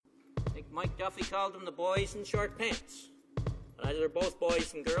Mike Duffy called them the boys in short pants. And they're both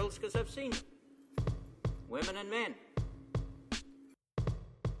boys and girls because I've seen them. Women and men.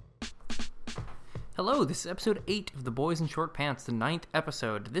 Hello, this is episode 8 of The Boys in Short Pants, the 9th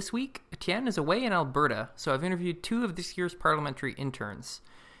episode. This week, Etienne is away in Alberta, so I've interviewed 2 of this year's parliamentary interns.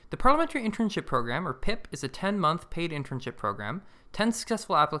 The Parliamentary Internship Program, or PIP, is a 10-month paid internship program. 10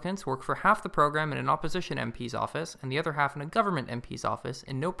 successful applicants work for half the program in an opposition MP's office and the other half in a government MP's office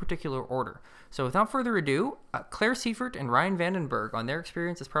in no particular order. So without further ado, Claire Seifert and Ryan Vandenberg on their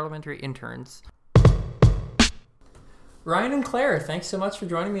experience as parliamentary interns. Ryan and Claire, thanks so much for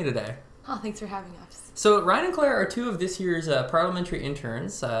joining me today. Oh, thanks for having us. So Ryan and Claire are 2 of this year's parliamentary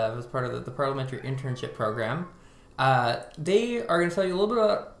interns as part of the Parliamentary Internship Program. They are going to tell you a little bit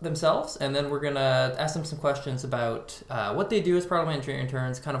about themselves, and then we're going to ask them some questions about what they do as parliamentary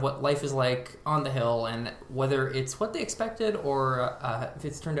interns, kind of what life is like on the Hill, and whether it's what they expected or if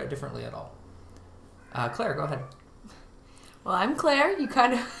it's turned out differently at all. Claire, go ahead. Well, I'm Claire. You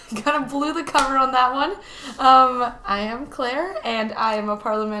kind of blew the cover on that one. I am Claire, and I am a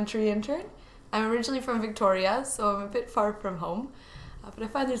parliamentary intern. I'm originally from Victoria, so I'm a bit far from home. But I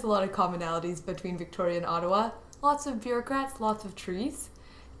find there's a lot of commonalities between Victoria and Ottawa. Lots of bureaucrats, lots of trees.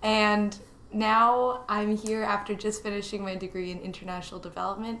 And now I'm here after just finishing my degree in International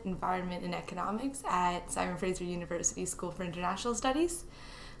Development, Environment and Economics at Simon Fraser University School for International Studies.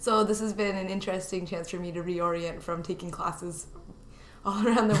 So this has been an interesting chance for me to reorient from taking classes all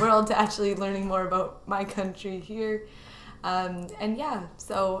around the world to actually learning more about my country here.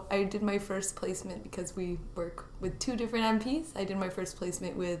 So I did my first placement because we work with 2 different MPs. I did my first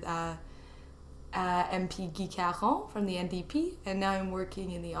placement with MP Guy Caron from the NDP, and now I'm working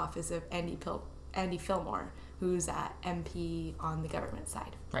in the office of Andy Fillmore, who's MP on the government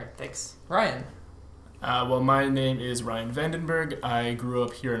side. Right, thanks. Ryan. Well, my name is Ryan Vandenberg. I grew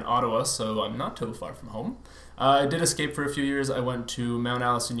up here in Ottawa, so I'm not too far from home. I did escape for a few years. I went to Mount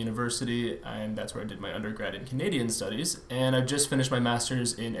Allison University, and that's where I did my undergrad in Canadian Studies. And I've just finished my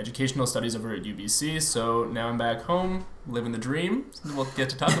master's in Educational Studies over at UBC, so now I'm back home, living the dream. We'll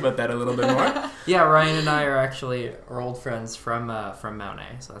get to talk about that a little bit more. Yeah, Ryan and I are old friends from Mount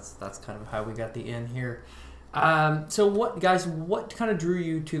A, so that's kind of how we got the in here. So what kind of drew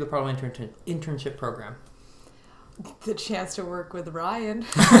you to the Parliamentary Internship Program? The chance to work with Ryan.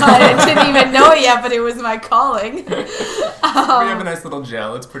 I didn't even know it yet, but it was my calling. We have a nice little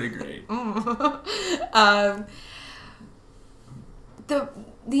gel. It's pretty great. The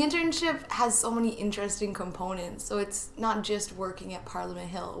internship has so many interesting components. So it's not just working at Parliament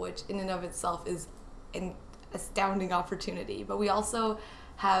Hill, which in and of itself is an astounding opportunity, but we also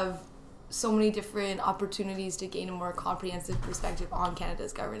have so many different opportunities to gain a more comprehensive perspective on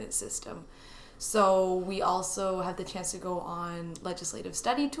Canada's governance system. So we also have the chance to go on legislative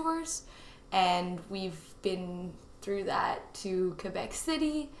study tours, and we've been through that to Quebec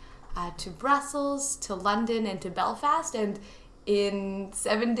City, to Brussels, to London, and to Belfast, and in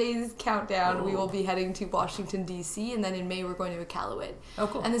 7 days countdown, we will be heading to Washington, D.C., and then in May we're going to Iqaluit. Oh,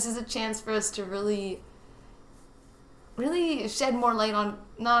 cool. And this is a chance for us to really shed more light on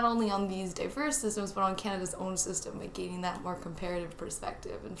not only on these diverse systems, but on Canada's own system, like gaining that more comparative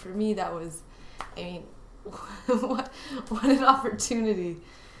perspective. And for me, that was, what an opportunity.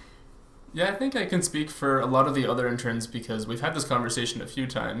 Yeah, I think I can speak for a lot of the other interns because we've had this conversation a few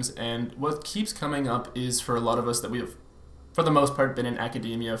times, and what keeps coming up is for a lot of us that we have, for the most part, been in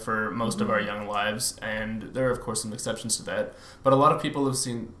academia for most of our young lives, and there are, of course, some exceptions to that, but a lot of people have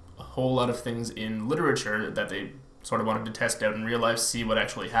seen a whole lot of things in literature that they sort of wanted to test out in real life, see what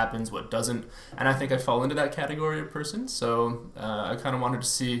actually happens, what doesn't, and I think I fall into that category of person, so I kind of wanted to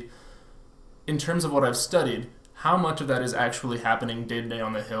see, in terms of what I've studied, how much of that is actually happening day to day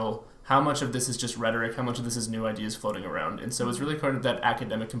on the Hill, how much of this is just rhetoric, how much of this is new ideas floating around, and so it's really kind of that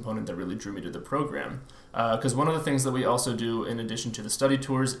academic component that really drew me to the program, because one of the things that we also do in addition to the study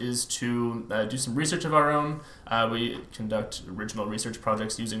tours is to do some research of our own. We conduct original research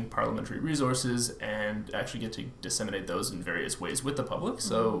projects using parliamentary resources and actually get to disseminate those in various ways with the public,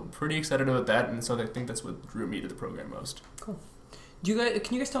 so pretty excited about that, and so I think that's what drew me to the program most. Cool. Can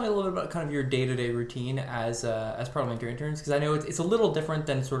you guys tell me a little bit about kind of your day-to-day routine as parliamentary interns? Because I know it's a little different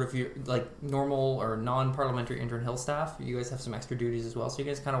than sort of your like normal or non-parliamentary intern Hill staff. You guys have some extra duties as well, so you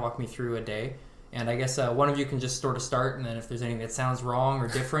guys kind of walk me through a day. And I guess one of you can just sort of start, and then if there's anything that sounds wrong or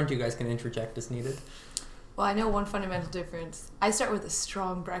different, you guys can interject as needed. Well, I know one fundamental difference. I start with a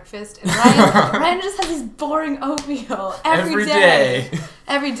strong breakfast, and Ryan just has this boring oatmeal every day.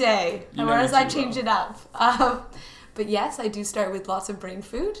 Every day. Whereas I change it up. But yes, I do start with lots of brain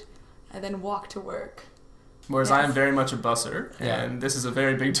food and then walk to work. Whereas Yes. I am very much a busser, Yeah. and this is a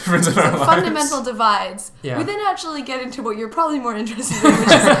very big difference in our lives. Fundamental divides. Yeah. We then actually get into what you're probably more interested in, which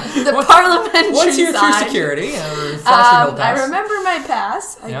is the parliamentary What's your side. through security? Or Foster Hill I pass? remember my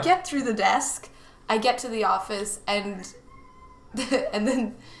pass. I Yep. get through the desk. I get to the office, and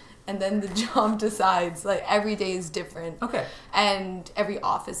then the job decides. Like, every day is different. Okay. And every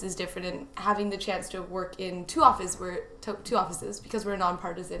office is different. And having the chance to work in two offices, because we're a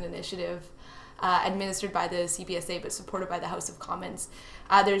nonpartisan initiative administered by the CPSA but supported by the House of Commons,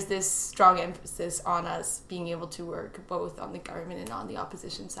 there's this strong emphasis on us being able to work both on the government and on the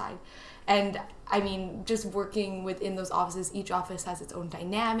opposition side. And I mean, just working within those offices, each office has its own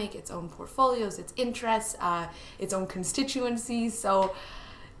dynamic, its own portfolios, its interests, its own constituencies. So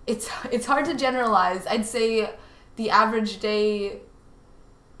it's hard to generalize. I'd say the average day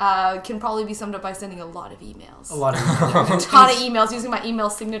can probably be summed up by sending a lot of emails. A lot of A ton of emails using my email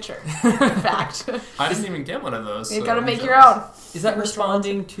signature, in fact. I didn't even get one of those. You've so got to I'm make your jealous. own. Is that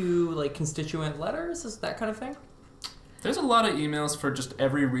responding to like constituent letters? Is that kind of thing? There's a lot of emails for just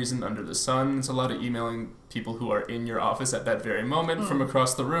every reason under the sun. There's a lot of emailing people who are in your office at that very moment from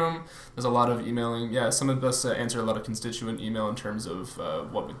across the room. There's a lot of emailing. Yeah, some of us answer a lot of constituent email in terms of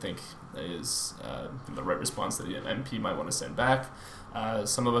what we think is the right response that the MP might want to send back.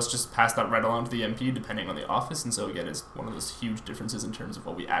 Some of us just pass that right along to the MP depending on the office. And so, again, it's one of those huge differences in terms of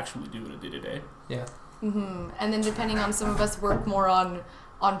what we actually do in a day-to-day. Yeah. Mm-hmm. And then depending on, some of us work more on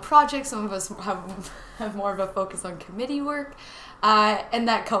projects, some of us have more of a focus on committee work, and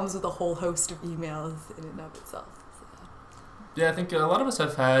that comes with a whole host of emails in and of itself. Yeah, I think a lot of us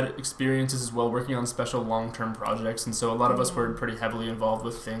have had experiences as well working on special long-term projects, and so a lot of us were pretty heavily involved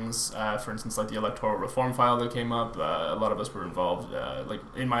with things, for instance, like the electoral reform file that came up. A lot of us were involved, like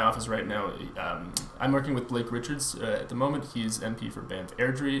in my office right now, I'm working with Blake Richards at the moment. He's MP for Banff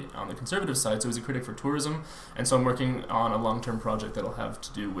Airdrie on the Conservative side, so he's a critic for tourism, and so I'm working on a long-term project that'll have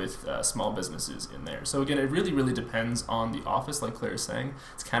to do with small businesses in there. So again, it really, really depends on the office, like Claire's saying.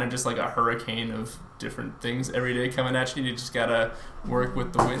 It's kind of just like a hurricane of different things every day coming at you. You just gotta work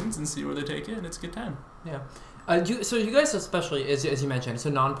with the winds and see where they take you, and it's a good time. Yeah. So you guys, especially, as you mentioned, it's a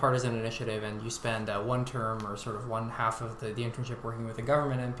nonpartisan initiative, and you spend one term or sort of one half of the internship working with a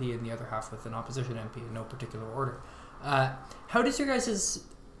government MP and the other half with an opposition MP in no particular order. How does your guys'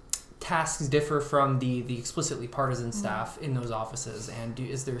 tasks differ from the explicitly partisan staff in those offices? And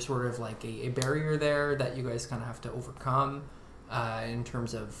is there sort of like a barrier there that you guys kind of have to overcome in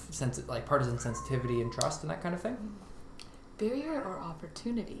terms of partisan sensitivity and trust and that kind of thing? Barrier or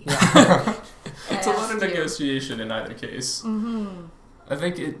opportunity? Yeah. It's a lot of negotiation in either case. Mm-hmm. I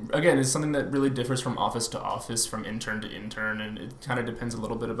think it, again, is something that really differs from office to office, from intern to intern, and it kind of depends a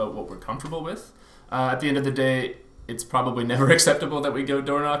little bit about what we're comfortable with. At the end of the day, it's probably never acceptable that we go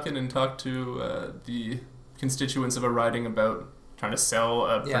door knocking and talk to the constituents of a riding about trying to sell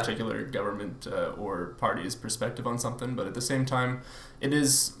a particular government or party's perspective on something. But at the same time, it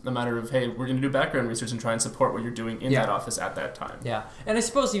is a matter of, hey, we're going to do background research and try and support what you're doing in that office at that time. Yeah. And I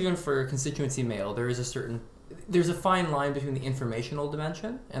suppose even for constituency mail, there's a fine line between the informational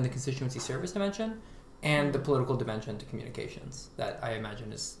dimension and the constituency service dimension and the political dimension to communications that I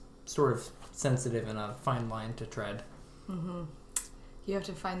imagine is sort of sensitive and a fine line to tread. Mm-hmm. You have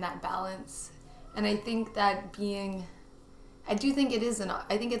to find that balance. And I think that I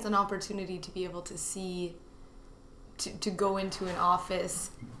think it's an opportunity to be able to see, to go into an office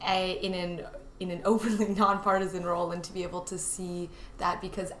in an openly nonpartisan role, and to be able to see that,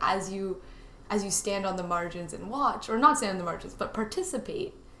 because as you stand on the margins and watch, or not stand on the margins, but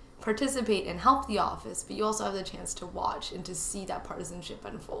participate and help the office, but you also have the chance to watch and to see that partisanship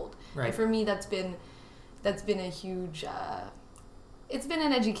unfold. Right. And for me, that's been a huge, it's been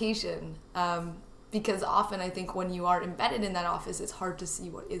an education, because often I think when you are embedded in that office, it's hard to see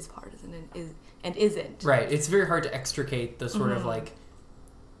what is partisan and isn't. Right. It's very hard to extricate the sort of like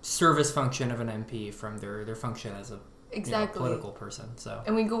service function of an MP from their function as a political person. So.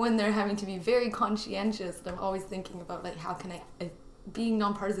 And we go in there having to be very conscientious, and I'm always thinking about, like, how can being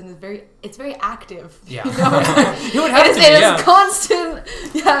nonpartisan is very active. Yeah. You know? You would have to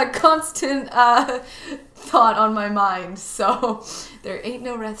be, constant thought on my mind. So there ain't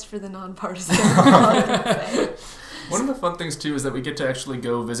no rest for the nonpartisan. All I can say. One of the fun things, too, is that we get to actually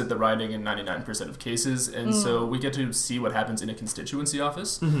go visit the riding in 99% of cases, and so we get to see what happens in a constituency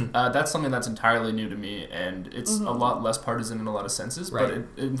office. Mm-hmm. That's something that's entirely new to me, and it's a lot less partisan in a lot of senses, but it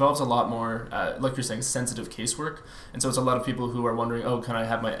involves a lot more, like you're saying, sensitive casework, and so it's a lot of people who are wondering, oh, can I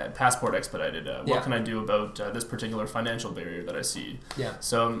have my passport expedited? What can I do about this particular financial barrier that I see? Yeah.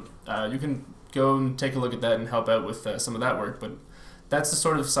 So you can go and take a look at that and help out with some of that work, but that's the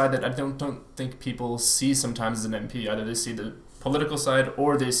sort of side that I don't think people see sometimes as an MP. Either they see the political side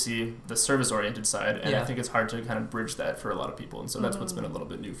or they see the service-oriented side, and I think it's hard to kind of bridge that for a lot of people, and so that's what's been a little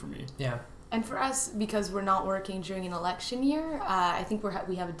bit new for me. Yeah. And for us, because we're not working during an election year, I think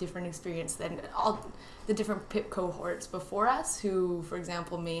we have a different experience than all the different PIP cohorts before us, who, for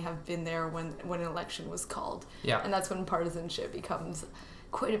example, may have been there when an election was called. Yeah. And that's when partisanship becomes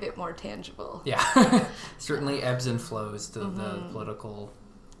quite a bit more tangible. Yeah. Certainly ebbs and flows to the political,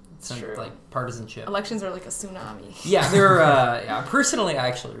 like, partisanship. Elections are like a tsunami. Yeah, they're. Personally, I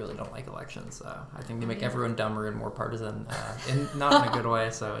actually really don't like elections. I think they make everyone dumber and more partisan, and not in a good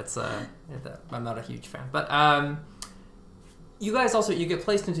way. So it's. I'm not a huge fan. But you guys also get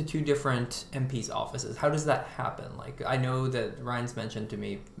placed into 2 different MPs' offices. How does that happen? Like, I know that Ryan's mentioned to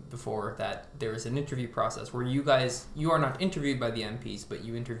me before that there's an interview process where you are not interviewed by the MPs, but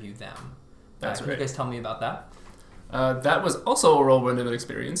you interview them. That's right. Can you guys tell me about that? That was also a whirlwind of an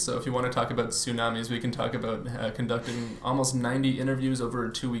experience. So if you want to talk about tsunamis, we can talk about conducting almost 90 interviews over a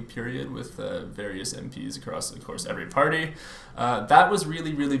 2-week period with various MPs across, of course, every party. That was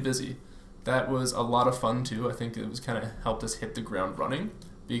really, really busy. That was a lot of fun, too. I think it was kind of helped us hit the ground running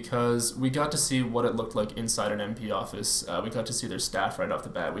because we got to see what it looked like inside an MP office. We got to see their staff right off the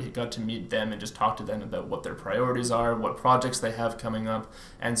bat. We got to meet them and just talk to them about what their priorities are, what projects they have coming up,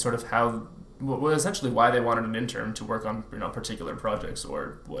 and sort of essentially why they wanted an intern to work on particular projects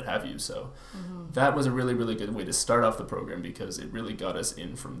or what have you. So that was a really, really good way to start off the program because it really got us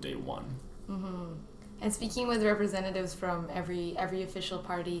in from day one. Mm-hmm. And speaking with representatives from every official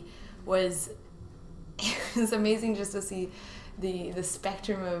party was amazing just to see the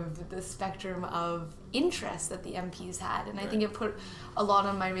spectrum of interest that the MPs had, and I think it put a lot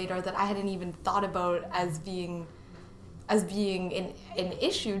on my radar that I hadn't even thought about as being an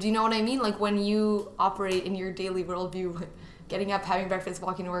issue. Do you know what I mean? Like when you operate in your daily worldview, getting up, having breakfast,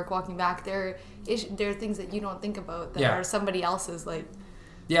 walking to work, walking back, there are things that you don't think about that are somebody else's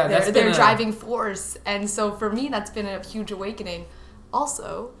their driving force. And so for me, that's been a huge awakening.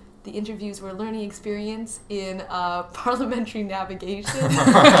 Also, the interviews were a learning experience in parliamentary navigation.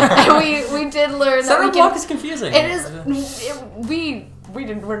 And we did learn Center that block is confusing. It is. We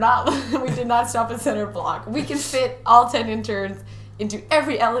did not stop at center block. We can fit all 10 interns into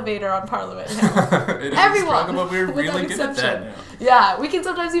every elevator on Parliament Hill. Everyone. But we're really good at that now. Yeah, we can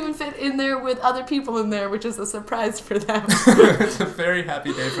sometimes even fit in there with other people in there, which is a surprise for them. It's a very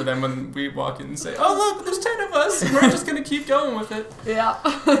happy day for them when we walk in and say, "Oh look, there's 10 of us. We're just gonna keep going with it." Yeah.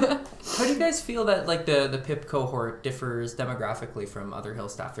 How do you guys feel that like the PIP cohort differs demographically from other Hill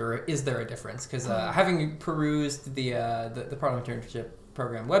staff, or is there a difference? Because having perused the parliamentary internship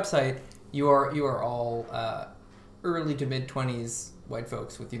program website, you are all early to mid-20s white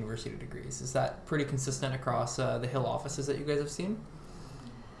folks with university degrees. Is that pretty consistent across the Hill offices that you guys have seen?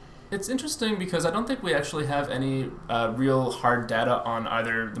 It's interesting because I don't think we actually have any real hard data on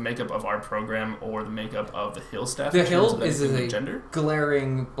either the makeup of our program or the makeup of the Hill staff. The Hill is a gender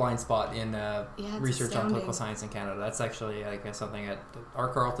glaring blind spot in research astounding. on political science in Canada. That's actually something at our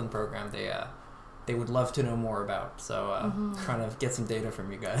Carleton program they would love to know more about. So trying to get some data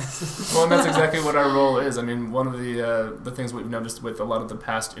from you guys. Well, and that's exactly what our role is. I mean, one of the things we've noticed with a lot of the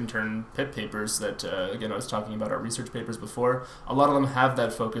past intern PIP papers that, again, I was talking about our research papers before, a lot of them have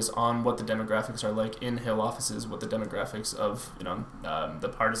that focus on what the demographics are like in Hill offices, what the demographics of, the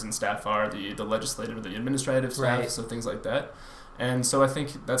partisan staff are, the legislative, the administrative staff, right. So things like that. And so I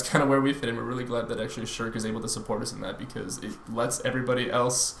think that's kind of where we fit in. We're really glad that actually Shirk is able to support us in that because it lets everybody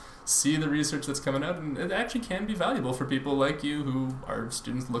else see the research that's coming out, and it actually can be valuable for people like you who are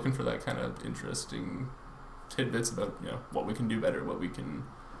students looking for that kind of interesting tidbits about what we can do better, what we can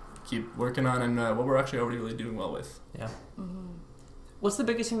keep working on, and what we're actually already really doing well with. Yeah. Mm-hmm. What's the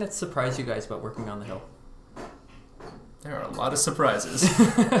biggest thing that surprised you guys about working on the Hill? There are a lot of surprises.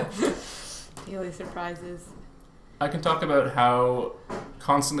 Daily surprises. I can talk about how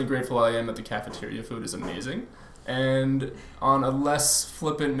constantly grateful I am that the cafeteria food is amazing. And on a less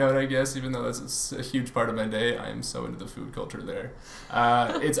flippant note, I guess, even though that's a huge part of my day, I am so into the food culture there.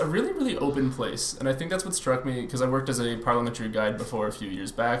 It's a really, really open place. And I think that's what struck me, because I worked as a parliamentary guide before a few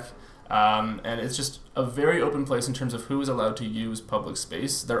years back. And it's just a very open place in terms of who is allowed to use public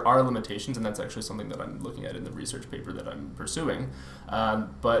space. There are limitations, and that's actually something that I'm looking at in the research paper that I'm pursuing.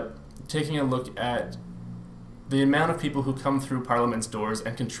 But taking a look at the amount of people who come through Parliament's doors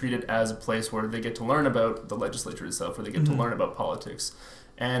and can treat it as a place where they get to learn about the legislature itself, where they get to learn about politics.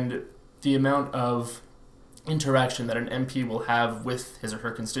 And the amount of interaction that an MP will have with his or her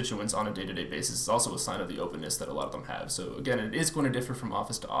constituents on a day-to-day basis is also a sign of the openness that a lot of them have. So again, it is going to differ from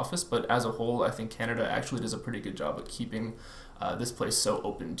office to office, but as a whole, I think Canada actually does a pretty good job at keeping this place so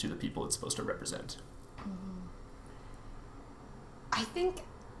open to the people it's supposed to represent. I think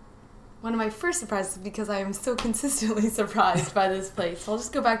one of my first surprises, because I am so consistently surprised by this place. So I'll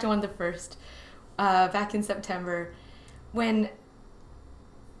just go back to one of the first, back in September, when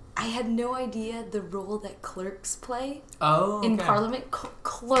I had no idea the role that clerks play in Parliament.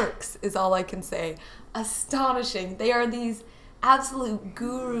 Clerks is all I can say. Astonishing. They are these absolute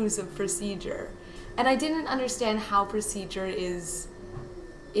gurus of procedure. And I didn't understand how procedure is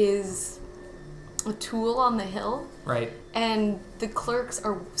a tool on the Hill. Right. And the clerks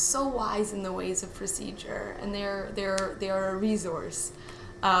are so wise in the ways of procedure, and they are a resource.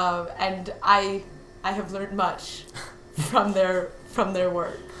 And I have learned much from their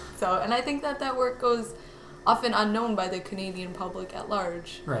work. So, and I think that work goes often unknown by the Canadian public at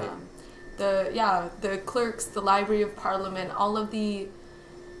large. Right. The clerks, the Library of Parliament, all of the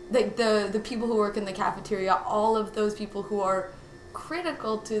people who work in the cafeteria, all of those people who are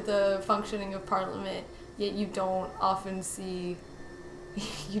critical to the functioning of Parliament, yet you don't often see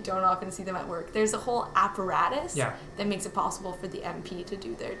them at work. There's a whole apparatus that makes it possible for the MP to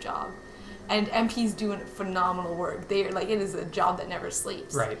do their job. And MPs do phenomenal work. They're like, it is a job that never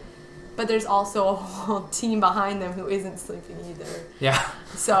sleeps. Right. But there's also a whole team behind them who isn't sleeping either. Yeah.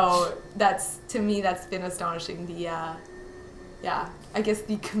 So to me that's been astonishing. I guess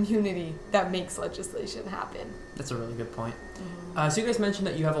the community that makes legislation happen. That's a really good point. So you guys mentioned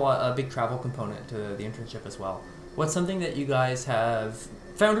that you have a big travel component to the internship as well. What's something that you guys have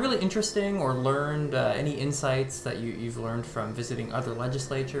found really interesting or learned, any insights that you've learned from visiting other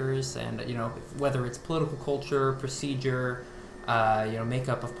legislatures, and whether it's political culture, procedure,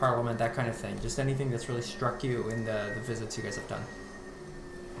 makeup of Parliament, that kind of thing? Just anything that's really struck you in the visits you guys have done.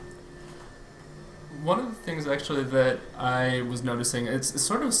 One of the things actually that I was noticing, it's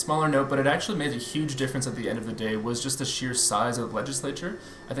sort of a smaller note, but it actually made a huge difference at the end of the day, was just the sheer size of the legislature.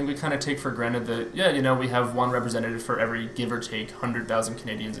 I think we kind of take for granted that, we have one representative for every, give or take, 100,000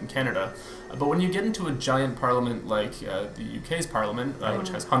 Canadians in Canada. But when you get into a giant parliament like the UK's parliament, which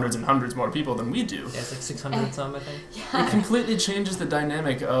has hundreds and hundreds more people than we do. Yeah, it's like 600 some, I think. Yeah. It completely changes the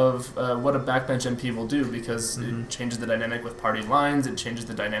dynamic of what a backbench MP will do, because it changes the dynamic with party lines, it changes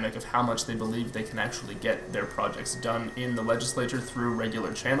the dynamic of how much they believe they can actually get their projects done in the legislature through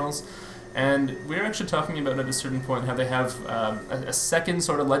regular channels. And we're actually talking about at a certain point how they have a second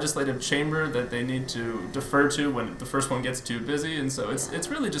sort of legislative chamber that they need to defer to when the first one gets too busy. And so it's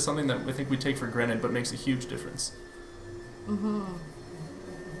really just something that I think we take for granted but makes a huge difference. Mm-hmm.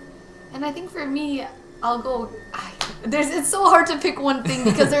 And I think for me, it's so hard to pick one thing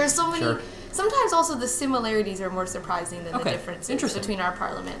because there are so many. Sure. Sometimes also the similarities are more surprising than the differences between our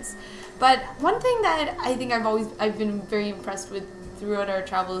parliaments. But one thing that I think I've been very impressed with throughout our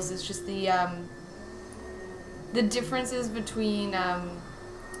travels is just the differences between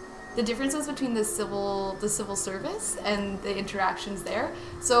the civil service and the interactions there.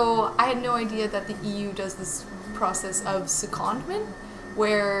 So I had no idea that the EU does this process of secondment,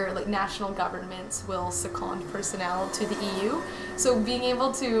 where like national governments will second personnel to the EU. So being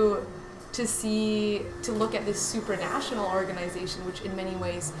able to look at this supranational organization, which in many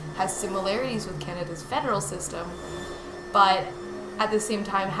ways has similarities with Canada's federal system, but at the same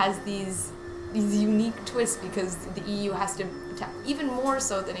time has these unique twists because the EU has to, even more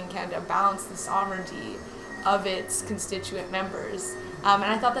so than in Canada, balance the sovereignty of its constituent members. And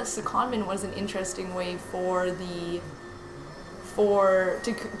I thought that secondment was an interesting way to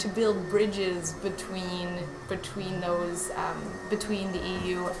build bridges between the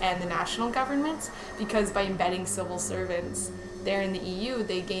EU and the national governments, because by embedding civil servants there in the EU,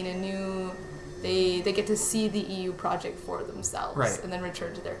 they gain they get to see the EU project for themselves, and then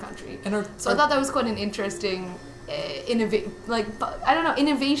return to their country. So I thought that was quite an interesting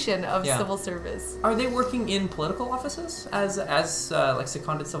innovation of civil service. Are they working in political offices as like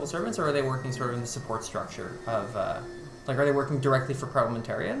seconded civil servants, or are they working sort of in the support structure of are they working directly for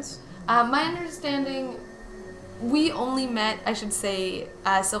parliamentarians? My understanding, we only met, I should say,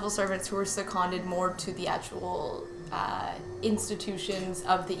 civil servants who were seconded more to the actual institutions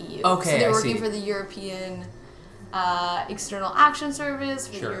of the EU. Okay, so they're working for the European External Action Service,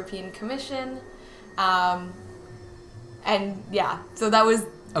 for the European Commission, and so that was.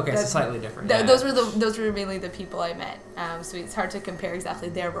 Okay, so slightly different. Those were mainly the people I met. So it's hard to compare exactly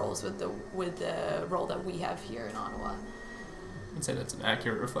their roles with the role that we have here in Ottawa. I'd say that's an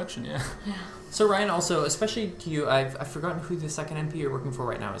accurate reflection, yeah. So Ryan, also, especially to you, I've forgotten who the second MP you're working for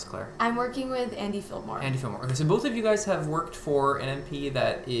right now is, Claire. I'm working with Andy Fillmore. Andy Fillmore. Okay, so both of you guys have worked for an MP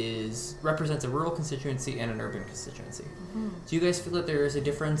that represents a rural constituency and an urban constituency. Mm-hmm. Do you guys feel that there is a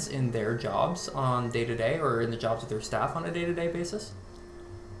difference in their jobs on day-to-day or in the jobs of their staff on a day-to-day basis?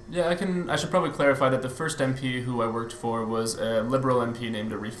 Yeah, I should probably clarify that the first MP who I worked for was a Liberal MP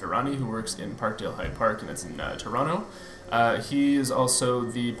named Arif Virani, who works in Parkdale Hyde Park, and it's in Toronto. He is also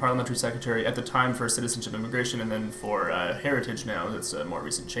the Parliamentary Secretary at the time for Citizenship Immigration, and then for Heritage now. That's a more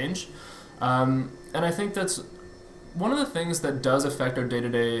recent change. And I think that's one of the things that does affect our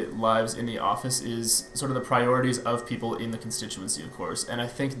day-to-day lives in the office is sort of the priorities of people in the constituency, of course. And I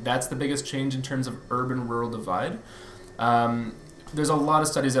think that's the biggest change in terms of urban-rural divide. There's a lot of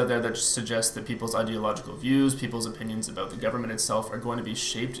studies out there that suggest that people's ideological views, people's opinions about the government itself are going to be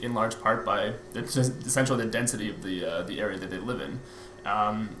shaped in large part by essentially the density of the area that they live in.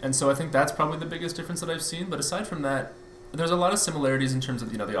 And so I think that's probably the biggest difference that I've seen. But aside from that, there's a lot of similarities in terms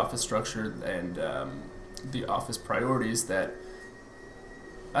of the office structure and the office priorities that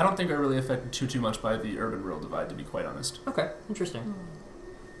I don't think are really affected too much by the urban-rural divide, to be quite honest. Okay, interesting.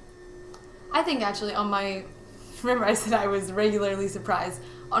 I think actually remember I said I was regularly surprised.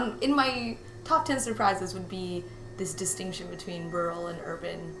 In my top 10 surprises would be this distinction between rural and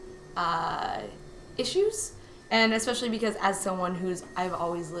urban issues. And especially because as someone I've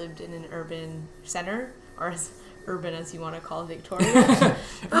always lived in an urban center, or as urban as you want to call Victoria.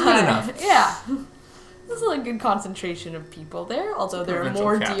 Urban enough. Yeah. There's a good concentration of people there, although there are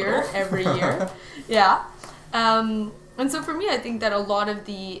more deer every year. Yeah. And so for me, I think that a lot of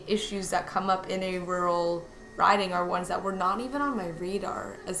the issues that come up in a rural riding are ones that were not even on my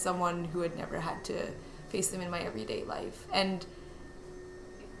radar as someone who had never had to face them in my everyday life. And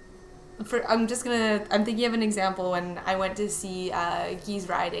I'm thinking of an example when I went to see Guy's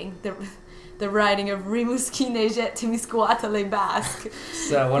riding, the riding of Rimouski Neiget Timiscuata Le Basque.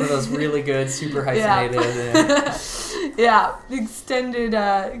 So one of those really good, super hyphenated. Yeah,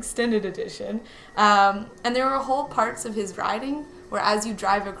 extended edition. And there were whole parts of his riding where as you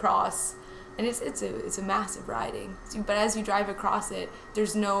drive across, and it's a massive riding, but as you drive across it,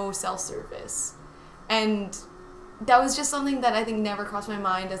 there's no cell service. And that was just something that I think never crossed my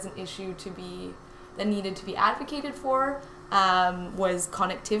mind as an issue that needed to be advocated for, was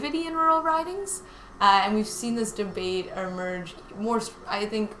connectivity in rural ridings. And we've seen this debate emerge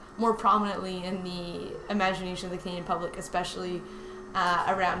more prominently in the imagination of the Canadian public, especially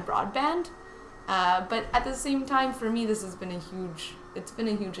around broadband. But at the same time, for me, this has been a huge, I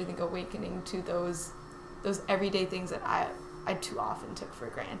think, awakening to those everyday things that I too often took for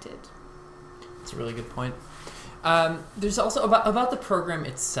granted. That's a really good point. There's also about the program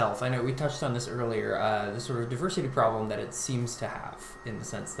itself. I know we touched on this earlier. The sort of diversity problem that it seems to have, in the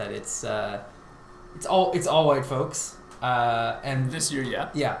sense that it's all white folks. And this year, yeah.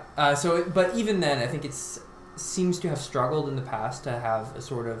 Yeah. But even then, I think it seems to have struggled in the past to have a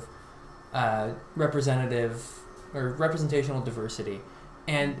sort of representative or representational diversity.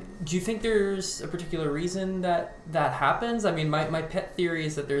 And do you think there's a particular reason that happens? I mean, my pet theory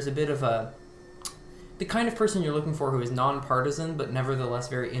is that there's a bit of the kind of person you're looking for who is nonpartisan but nevertheless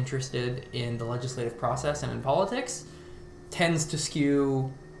very interested in the legislative process and in politics tends to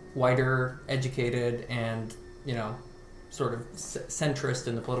skew whiter, educated, and, sort of centrist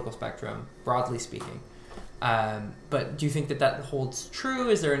in the political spectrum, broadly speaking. But do you think that holds true?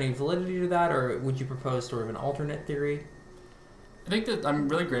 Is there any validity to that, or would you propose sort of an alternate theory? I think that I'm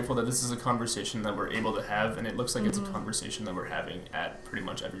really grateful that this is a conversation that we're able to have, and it looks like it's a conversation that we're having at pretty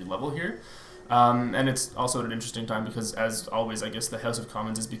much every level here. And it's also an interesting time because, as always, I guess the House of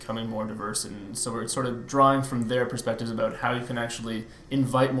Commons is becoming more diverse, and so we're sort of drawing from their perspectives about how you can actually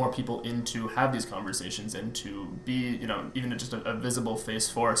invite more people in to have these conversations and to be, even just a visible face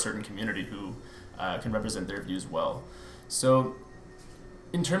for a certain community who can represent their views well. So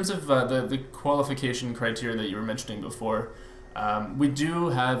in terms of the qualification criteria that you were mentioning before, we do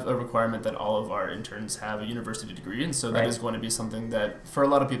have a requirement that all of our interns have a university degree, and so that is going to be something that for a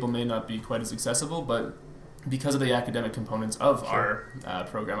lot of people may not be quite as accessible, but because of the academic components of our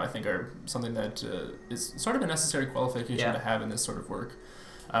program, I think are something that is sort of a necessary qualification to have in this sort of work.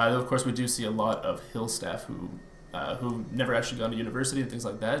 Though of course we do see a lot of Hill staff who've never actually gone to university and things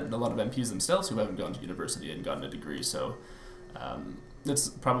like that, and a lot of MPs themselves who haven't gone to university and gotten a degree, so it's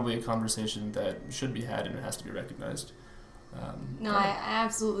probably a conversation that should be had and it has to be recognized. I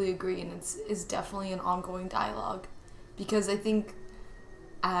absolutely agree, and it's definitely an ongoing dialogue, because I think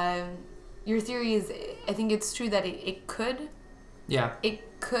your theory is, I think it's true that it could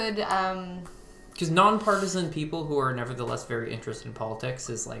because nonpartisan people who are nevertheless very interested in politics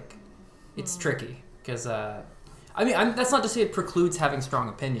is like, it's tricky because that's not to say it precludes having strong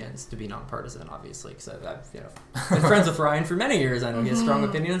opinions to be nonpartisan, obviously, because I've been friends with Ryan for many years. I know he has strong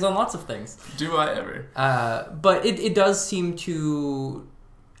opinions on lots of things. Do I ever? But it does seem to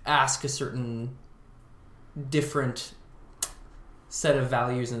ask a certain different set of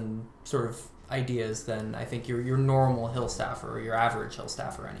values and sort of ideas than I think your normal Hill staffer, or your average Hill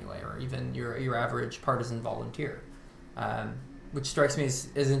staffer anyway, or even your average partisan volunteer, which strikes me as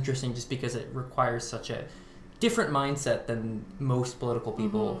interesting just because it requires such a different mindset than most political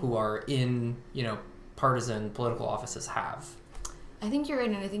people who are in partisan political offices have. I think you're right,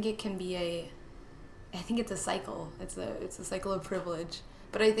 and I think it can be I think it's a cycle. It's a cycle of privilege.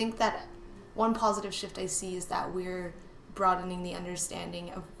 But I think that one positive shift I see is that we're broadening the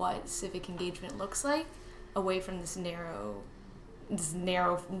understanding of what civic engagement looks like away from this very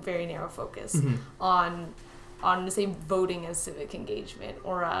narrow focus on say voting as civic engagement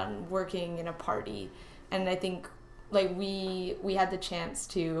or on working in a party. And I think like we had the chance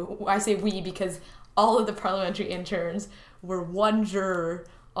to, I say we because all of the parliamentary interns were one juror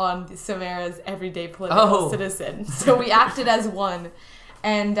on Samara's Everyday Political Citizen. So we acted as one.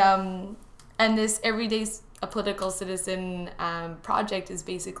 And this Everyday Political Citizen project is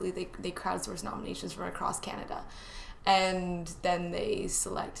basically they crowdsource nominations from across Canada. And then they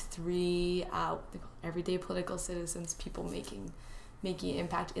select 3 everyday political citizens, people making an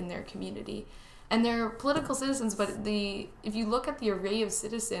impact in their community. And they're political citizens, but if you look at the array of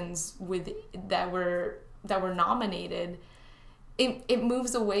citizens that were nominated, it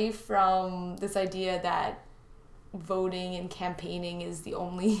moves away from this idea that voting and campaigning is the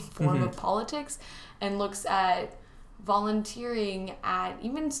only form of politics, and looks at volunteering, at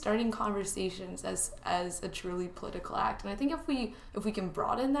even starting conversations as a truly political act. And I think if we can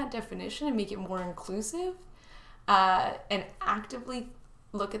broaden that definition and make it more inclusive, and actively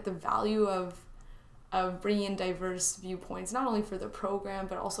look at the value of bringing in diverse viewpoints, not only for the program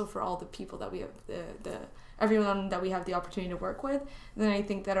but also for all the people that we have, everyone that we have the opportunity to work with, then I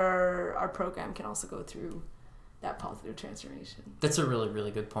think that our program can also go through that positive transformation. That's a really, really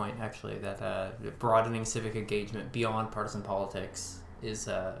good point, actually, that broadening civic engagement beyond partisan politics is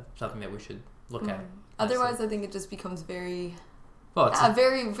something that we should look at. Otherwise, I think it just becomes very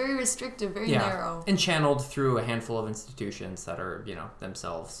very, very restrictive, very narrow. And channeled through a handful of institutions that are,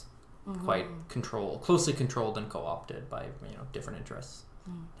 themselves quite closely controlled and co-opted by, different interests.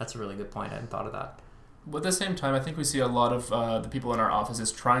 That's a really good point. I hadn't thought of that. But at the same time, I think we see a lot of the people in our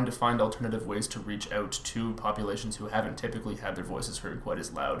offices trying to find alternative ways to reach out to populations who haven't typically had their voices heard quite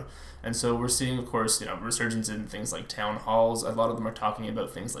as loud. And so we're seeing, of course, resurgence in things like town halls. A lot of them are talking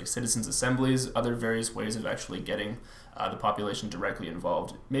about things like citizens' assemblies, other various ways of actually getting the population directly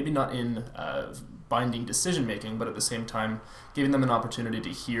involved. Maybe not in binding decision-making, but at the same time giving them an opportunity to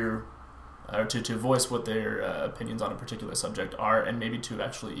hear or to voice what their opinions on a particular subject are, and maybe to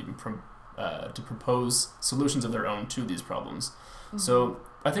actually even to propose solutions of their own to these problems. So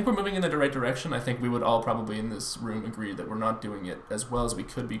I think we're moving in the right direction. I think we would all probably in this room agree that we're not doing it as well as we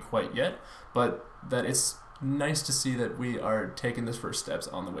could be quite yet, but that it's nice to see that we are taking the first steps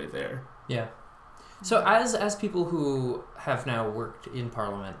on the way there. Yeah. So as people who have now worked in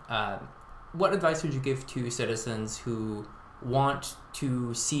Parliament, what advice would you give to citizens who want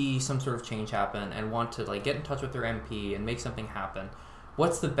to see some sort of change happen and want to get in touch with their MP and make something happen?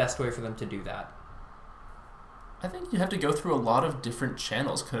 What's the best way for them to do that? I think you have to go through a lot of different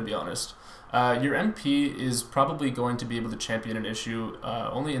channels, to be honest. Your MP is probably going to be able to champion an issue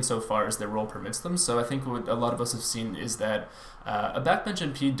only insofar as their role permits them. So I think what a lot of us have seen is that a backbench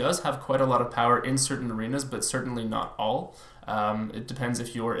MP does have quite a lot of power in certain arenas, but certainly not all. It depends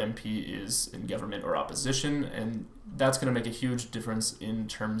if your MP is in government or opposition, and that's going to make a huge difference in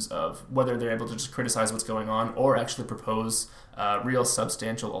terms of whether they're able to just criticize what's going on or actually propose real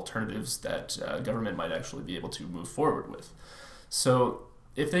substantial alternatives that government might actually be able to move forward with. So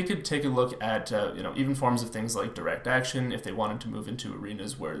if they could take a look at even forms of things like direct action, if they wanted to move into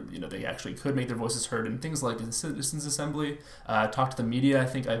arenas where they actually could make their voices heard, and things like the Citizens Assembly, talk to the media. I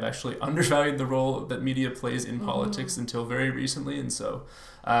think I've actually undervalued the role that media plays in politics until very recently, and so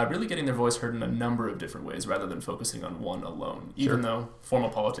really getting their voice heard in a number of different ways rather than focusing on one alone, even though formal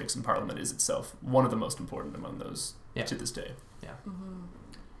politics in Parliament is itself one of the most important among those to this day. Yeah.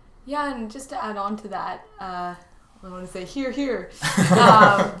 Yeah, and just to add on to that, I want to say here.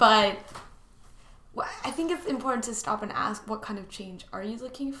 But I think it's important to stop and ask, what kind of change are you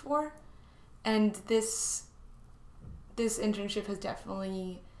looking for? And this internship has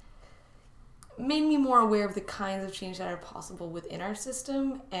definitely made me more aware of the kinds of change that are possible within our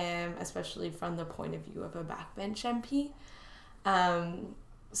system, especially from the point of view of a backbench MP.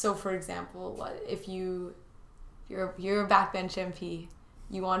 So, for example, if you're a backbench MP,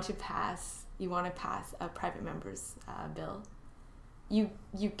 you want to pass a private member's bill. You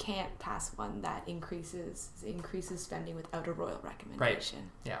can't pass one that increases spending without a royal recommendation.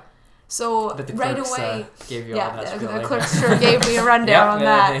 Right. Yeah. So But the right clerks, away, gave you all that the spilling. clerks sure gave me a rundown on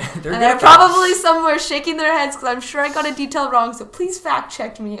that. They're And good they're at probably somewhere shaking their heads because I'm sure I got a detail wrong. So please fact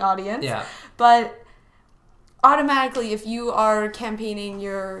check me, audience. Yeah. But automatically, if you are campaigning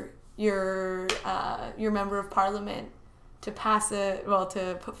your member of parliament to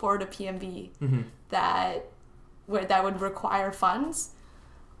to put forward a PMB Mm-hmm. that would require funds,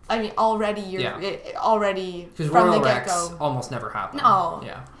 I mean, already Because from royal the recs get-go. almost never happen. No.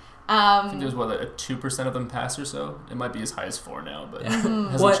 Yeah. I think there's a 2% of them pass or so. It might be as high as 4 now, but it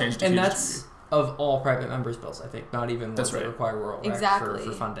hasn't changed a and huge that's degree. of all private members' bills, I think. Not even ones that require royal rec Exactly.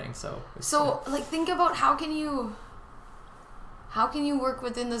 for funding. So think about how can you work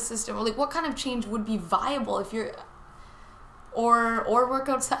within the system, or like what kind of change would be viable if you're or work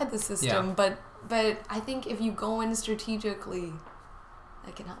outside the system. Yeah. But I think if you go in strategically,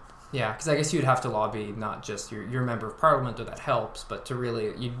 that can help. Yeah, because I guess you'd have to lobby not just your member of parliament, or that helps, but to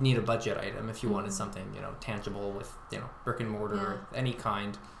really, you'd need a budget item if you wanted something, tangible with, brick and mortar or any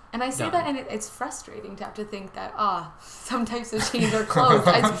kind. And I say that, and it's frustrating to have to think that, some types of change are closed.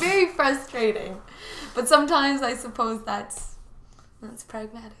 It's very frustrating. But sometimes I suppose that's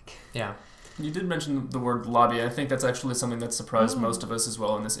pragmatic. Yeah. You did mention the word lobby. I think that's actually something that surprised most of us as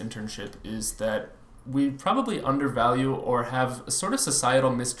well in this internship, is that we probably undervalue or have a sort of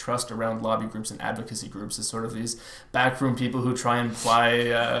societal mistrust around lobby groups and advocacy groups as sort of these backroom people who try and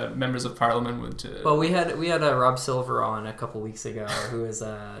ply members of parliament with. Well, we had Rob Silver on a couple weeks ago, who is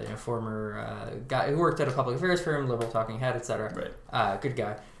a former guy who worked at a public affairs firm, Liberal Talking Head, etc. Right. Good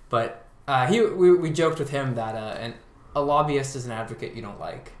guy, but we joked with him that a lobbyist is an advocate you don't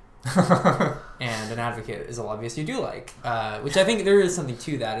like. And an advocate is a lobbyist you do like, which I think there is something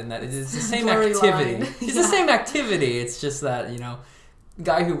to that, in that it's the same activity. It's the same activity. It's just that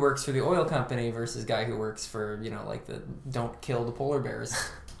guy who works for the oil company versus guy who works for like the Don't Kill the Polar Bears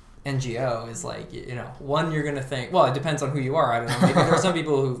NGO is like one you're gonna think. Well, it depends on who you are. I don't know. Maybe there are some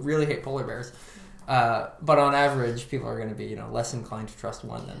people who really hate polar bears, but on average, people are gonna be less inclined to trust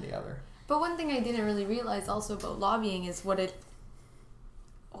one than the other. But one thing I didn't really realize also about lobbying is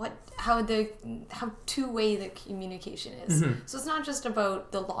how two-way the communication is. Mm-hmm. So it's not just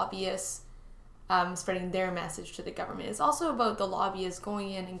about the lobbyists spreading their message to the government. It's also about the lobbyists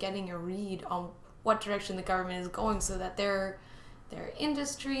going in and getting a read on what direction the government is going, so that their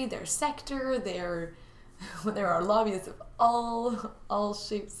industry, their sector, there are lobbyists of all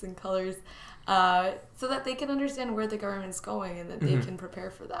shapes and colors, so that they can understand where the government's going and that they can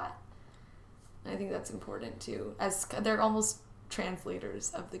prepare for that. And I think that's important too, as they're almost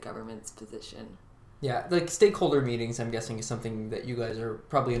translators of the government's position. Yeah, like stakeholder meetings, I'm guessing, is something that you guys are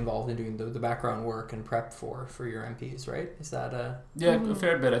probably involved in doing the background work and prep for your MPs, right? Is that Yeah, a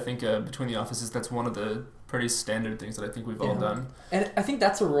fair bit. I think between the offices, that's one of the pretty standard things that I think we've all done. And I think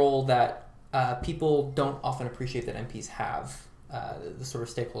that's a role that people don't often appreciate that MPs have, the sort of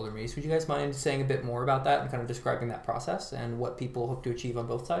stakeholder meetings. Would you guys mind saying a bit more about that and kind of describing that process and what people hope to achieve on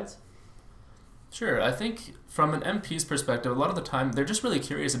both sides? Sure. I think from an MP's perspective, a lot of the time they're just really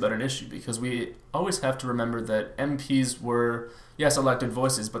curious about an issue, because we always have to remember that MPs were, yes, elected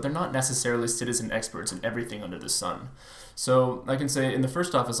voices, but they're not necessarily citizen experts in everything under the sun. So I can say in the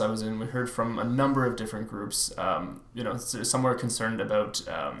first office I was in, we heard from a number of different groups. Some were concerned about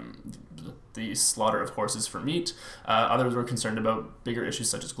the slaughter of horses for meat. Others were concerned about bigger issues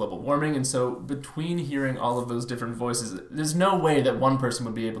such as global warming. And so between hearing all of those different voices, there's no way that one person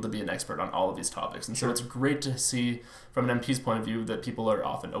would be able to be an expert on all of these topics. And so it's great to see from an MP's point of view that people are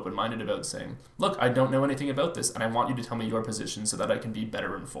often open-minded about saying, look, I don't know anything about this, and I want you to tell me your position so that I can be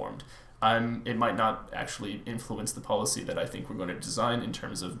better informed. It might not actually influence the policy that I think we're going to design in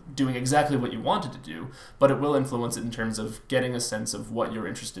terms of doing exactly what you wanted to do, but it will influence it in terms of getting a sense of what you're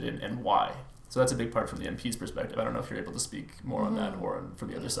interested in and why. So that's a big part from the MP's perspective. I don't know if you're able to speak more on that or from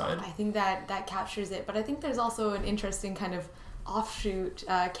the other side. I think that captures it, but I think there's also an interesting kind of offshoot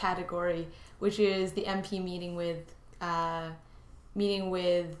category, which is the MP meeting with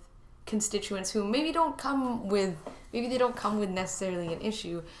constituents who maybe they don't come with necessarily an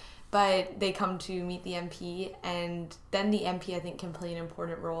issue, but they come to meet the MP, and then the MP, I think, can play an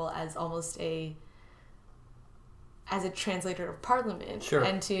important role as almost as a translator of Parliament, Sure.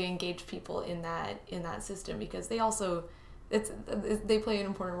 and to engage people in that system, because they also they play an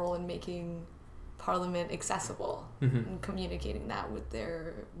important role in making Parliament accessible and communicating that with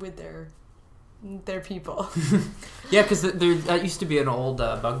their people. Yeah, because that used to be an old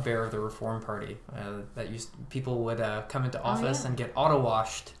bugbear of the Reform Party. People would come into office and get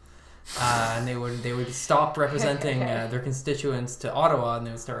auto-washed, and they would stop representing their constituents to Ottawa, and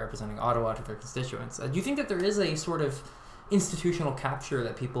they would start representing Ottawa to their constituents. Do you think that there is a sort of institutional capture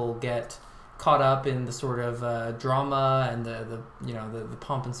that people get caught up in the sort of drama and the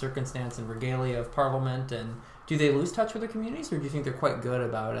pomp and circumstance and regalia of Parliament, and do they lose touch with their communities, or do you think they're quite good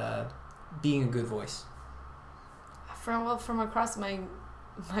about being a good voice? From across my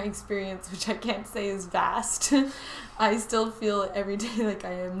experience, which I can't say is vast, I still feel every day like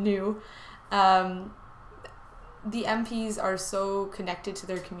I am new. The MPs are so connected to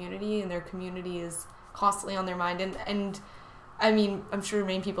their community, and their community is constantly on their mind. And I mean, I'm sure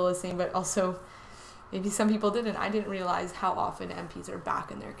many people are the same, but also maybe some people didn't. I didn't realize how often MPs are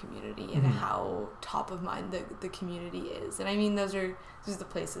back in their community and how top of mind the community is. And I mean, those are the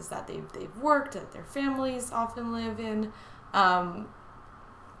places that they've worked, that their families often live in.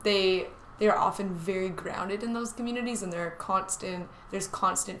 They are often very grounded in those communities, and there's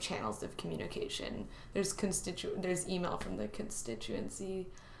constant channels of communication. There's email from the constituency,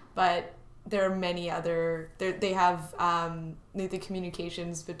 but there are many other. They have the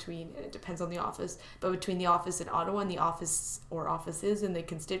communications between. It depends on the office, but between the office in Ottawa and the office or offices in the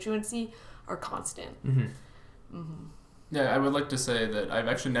constituency are constant. Yeah, I would like to say that I've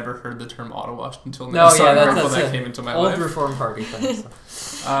actually never heard the term Ottawa until now. So I'm grateful that came into my life. Old Reform Party thing.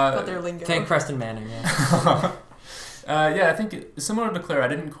 Got their lingo. Thank Preston Manning. Yeah. I think similar to Claire, I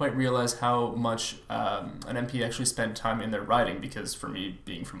didn't quite realize how much an MP actually spent time in their riding, because for me,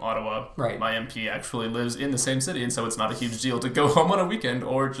 being from Ottawa, my MP actually lives in the same city, and so it's not a huge deal to go home on a weekend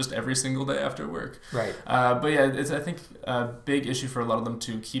or just every single day after work. Right. But yeah, it's, I think, a big issue for a lot of them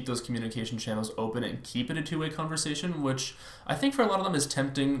to keep those communication channels open and keep it a two-way conversation, which I think for a lot of them is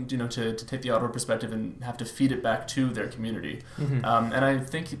tempting, to take the Ottawa perspective and have to feed it back to their community. And I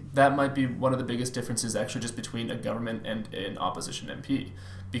think that might be one of the biggest differences actually just between a government and an opposition MP,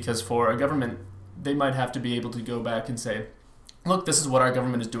 because for a government they might have to be able to go back and say, look, this is what our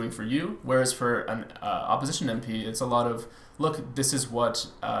government is doing for you, whereas for an opposition MP it's a lot of, look, this is what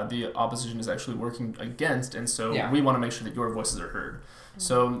the opposition is actually working against, and so we want to make sure that your voices are heard.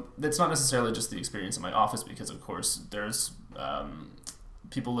 So it's not necessarily just the experience in my office, because of course there's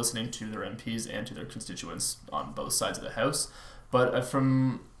people listening to their MPs and to their constituents on both sides of the house, but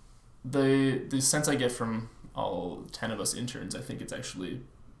from the sense I get from all 10 of us interns, I think it's actually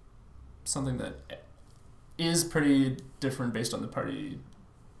something that is pretty different based on the party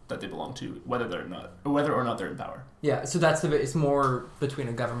that they belong to, whether or not they're in power. Yeah, so it's more between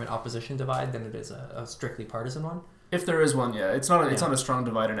a government opposition divide than it is a strictly partisan one. If there is one, it's not a strong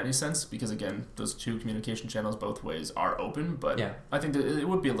divide in any sense, because again, those two communication channels both ways are open, but I think that it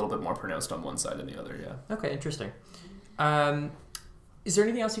would be a little bit more pronounced on one side than the other. Okay, interesting. Is there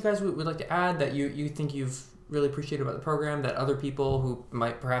anything else you guys would like to add that you think you've really appreciate about the program, that other people who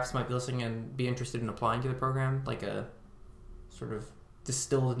might be listening and be interested in applying to the program, like a sort of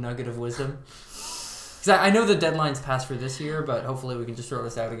distilled nugget of wisdom? Because I know the deadline's passed for this year, but hopefully we can just throw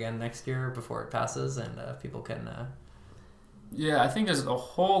this out again next year before it passes, and people can... I think there's a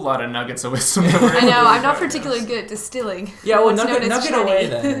whole lot of nuggets of wisdom. I know, I'm not particularly good at distilling. Yeah, well, nugget away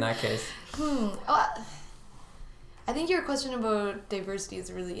then, in that case. I think your question about diversity is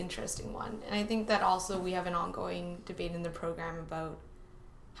a really interesting one. And I think that also we have an ongoing debate in the program about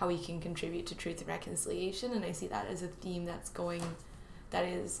how we can contribute to truth and reconciliation. And I see that as a theme that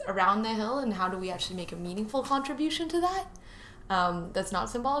is around the Hill, and how do we actually make a meaningful contribution to that? That's not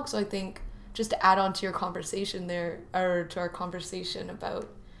symbolic. So I think just to add on to your conversation there, or to our conversation about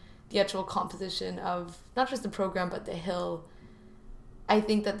the actual composition of not just the program, but the Hill, I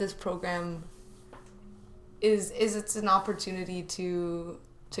think that this program it's an opportunity to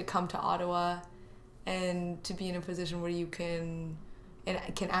come to Ottawa and to be in a position where you can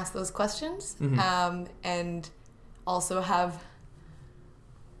ask those questions, and also have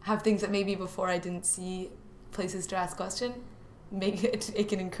things that maybe before I didn't see places to ask questions. Maybe it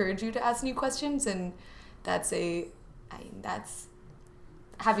can encourage you to ask new questions, and that's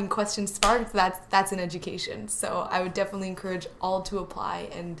having questions sparked. That's an education. So I would definitely encourage all to apply,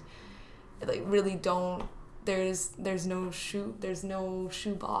 and really don't. There's no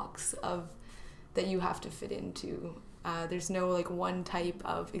shoebox of that you have to fit into. There's no one type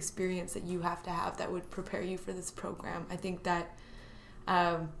of experience that you have to have that would prepare you for this program. I think that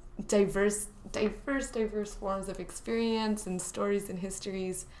diverse forms of experience and stories and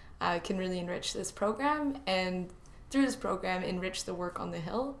histories can really enrich this program, and through this program, enrich the work on the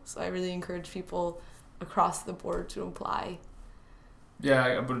Hill. So I really encourage people across the board to apply. Yeah,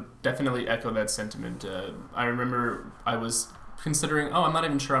 I would definitely echo that sentiment. I remember I was considering, I'm not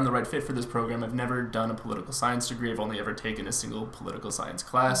even sure I'm the right fit for this program. I've never done a political science degree. I've only ever taken a single political science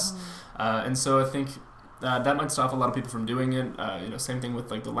class. And so I think that might stop a lot of people from doing it. Same thing with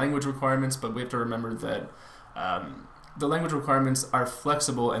like the language requirements, but we have to remember that the language requirements are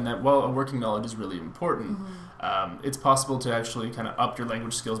flexible, and that while a working knowledge is really important, it's possible to actually kind of up your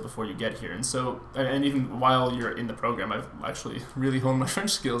language skills before you get here. And so, and even while you're in the program, I've actually really honed my French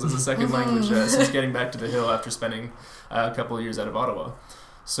skills as a second language since getting back to the Hill after spending a couple of years out of Ottawa.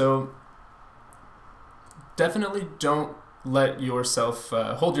 So definitely don't let yourself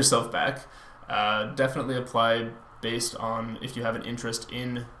hold yourself back. Definitely apply based on if you have an interest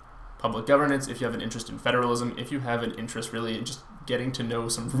in public governance, if you have an interest in federalism, if you have an interest really in just getting to know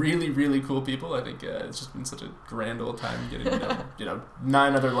some really, really cool people. I think it's just been such a grand old time getting to know,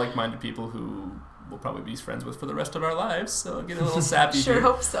 9 other like-minded people who we'll probably be friends with for the rest of our lives, so getting a little sappy Sure here.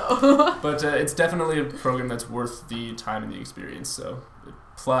 hope so. But it's definitely a program that's worth the time and the experience, so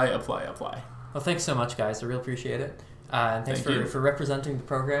apply. Well, thanks so much, guys. I really appreciate it. And thanks for representing the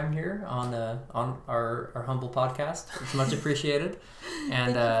program here on our humble podcast. It's much appreciated.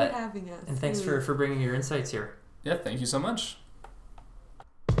 And thank you for having us. And thanks for bringing your insights here. Yeah, thank you so much.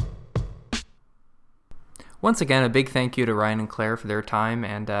 Once again, a big thank you to Ryan and Claire for their time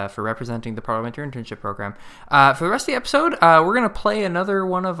and for representing the Parliamentary Internship Program. For the rest of the episode, we're going to play another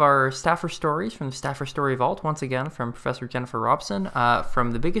one of our Staffer Stories from the Staffer Story Vault, once again from Professor Jennifer Robson,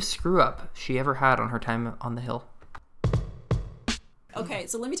 from the biggest screw-up she ever had on her time on the Hill. Okay,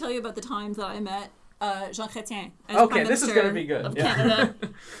 so let me tell you about the times that I met Jean Chrétien as Okay, Prime this is Minister going to be good. of Yeah. Canada.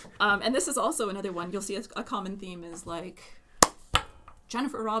 And this is also another one. You'll see a common theme is like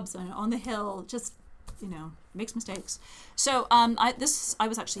Jennifer Robson on the Hill, just, makes mistakes. So I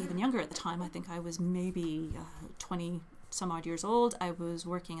was actually even younger at the time. I think I was maybe 20 some odd years old. I was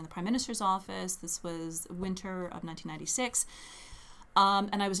working in the Prime Minister's office. This was winter of 1996.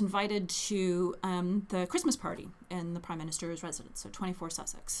 And I was invited to the Christmas party in the Prime Minister's residence, so 24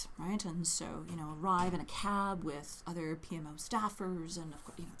 Sussex, right? And so, arrive in a cab with other PMO staffers, and of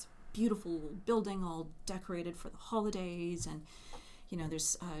course, it's a beautiful building all decorated for the holidays, and,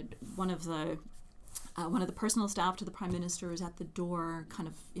 there's one of the personal staff to the Prime Minister is at the door, kind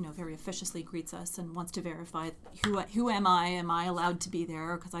of, very officiously greets us and wants to verify who am I? Am I allowed to be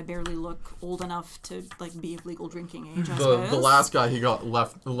there? Because I barely look old enough to be of legal drinking age. The last guy he got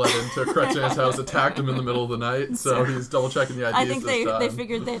let into Chrétien's house attacked him in the middle of the night, so he's double checking the IDs. I think they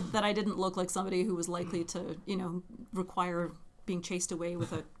figured that I didn't look like somebody who was likely to require being chased away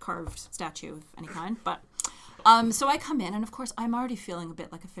with a carved statue of any kind, but. So I come in, and of course I'm already feeling a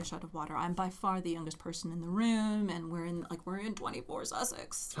bit like a fish out of water. I'm by far the youngest person in the room, and we're in 24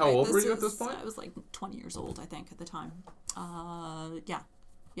 Sussex. How old were you at this point? I was 20 years old, I think, at the time.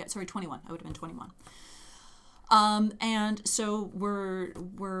 21. I would have been 21. And so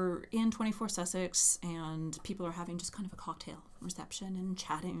we're in 24 Sussex, and people are having just kind of a cocktail reception and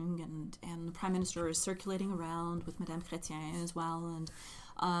chatting, and the Prime Minister is circulating around with Madame Chrétien as well, and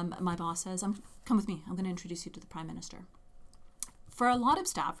my boss says, come with me, I'm going to introduce you to the Prime Minister. For a lot of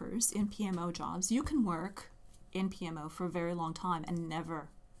staffers in PMO jobs, you can work in PMO for a very long time and never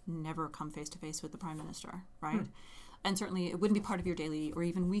come face-to-face with the Prime Minister, right? And certainly it wouldn't be part of your daily or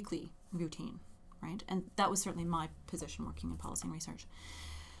even weekly routine, right? And that was certainly my position working in policy and research.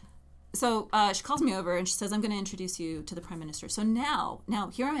 So she calls me over and she says, I'm going to introduce you to the Prime Minister. So now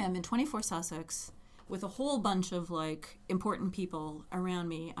here I am in 24 Sussex with a whole bunch of important people around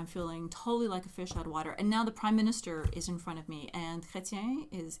me. I'm feeling totally like a fish out of water. And now the Prime Minister is in front of me, and Chrétien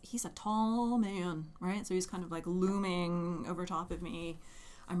he's a tall man, right? So he's kind of looming over top of me.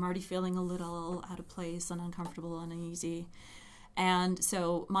 I'm already feeling a little out of place and uncomfortable and uneasy. And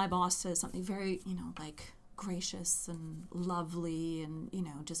so my boss says something very, gracious and lovely and,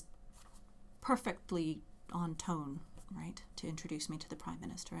 just perfectly on tone, right, to introduce me to the Prime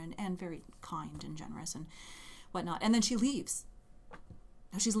Minister, and very kind and generous and whatnot. And then she leaves.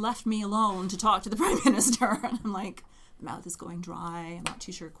 Now she's left me alone to talk to the Prime Minister, and I'm my mouth is going dry. I'm not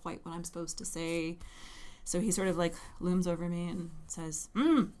too sure quite what I'm supposed to say. So he sort of looms over me and says,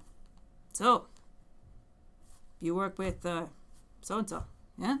 so you work with so-and-so,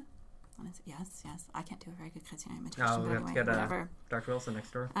 yeah? And I said, yes. I can't do a very good Chrétien imitation, we have to get whatever. Dr. Wilson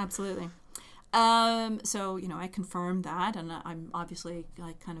next door. Absolutely. So, I confirmed that, and I'm obviously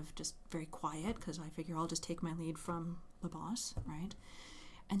kind of just very quiet because I figure I'll just take my lead from the boss, right?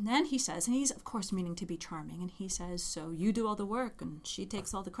 And then he says, and he's of course meaning to be charming, and he says, so you do all the work and she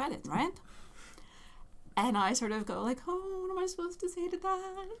takes all the credit, right? And I sort of go like, oh, what am I supposed to say to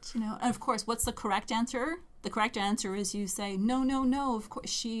that? And of course, what's the correct answer? The correct answer is you say, no, of course,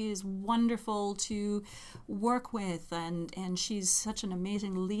 she is wonderful to work with, and she's such an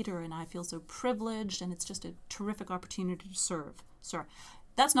amazing leader, and I feel so privileged, and it's just a terrific opportunity to serve. Sir,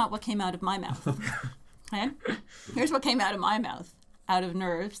 that's not what came out of my mouth. Okay? Here's what came out of my mouth, out of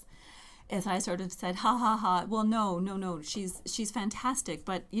nerves, is I sort of said, ha, well, no, she's fantastic,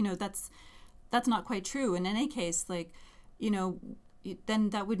 but, that's not quite true. And in any case, like, then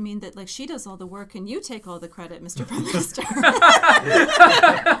that would mean that, like, she does all the work and you take all the credit, Mr. Prime Minister.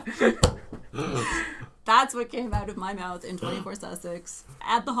 That's what came out of my mouth in 24 Sussex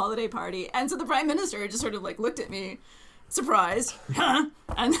at the holiday party. And so the Prime Minister just sort of, like, looked at me, surprised,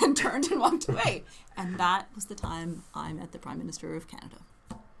 and then turned and walked away. And that was the time I met the Prime Minister of Canada.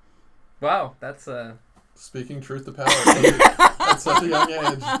 Wow, that's Speaking truth to power at such a young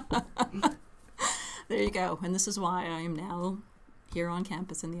age. There you go. And this is why I am now here on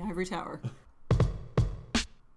campus in the Ivory Tower.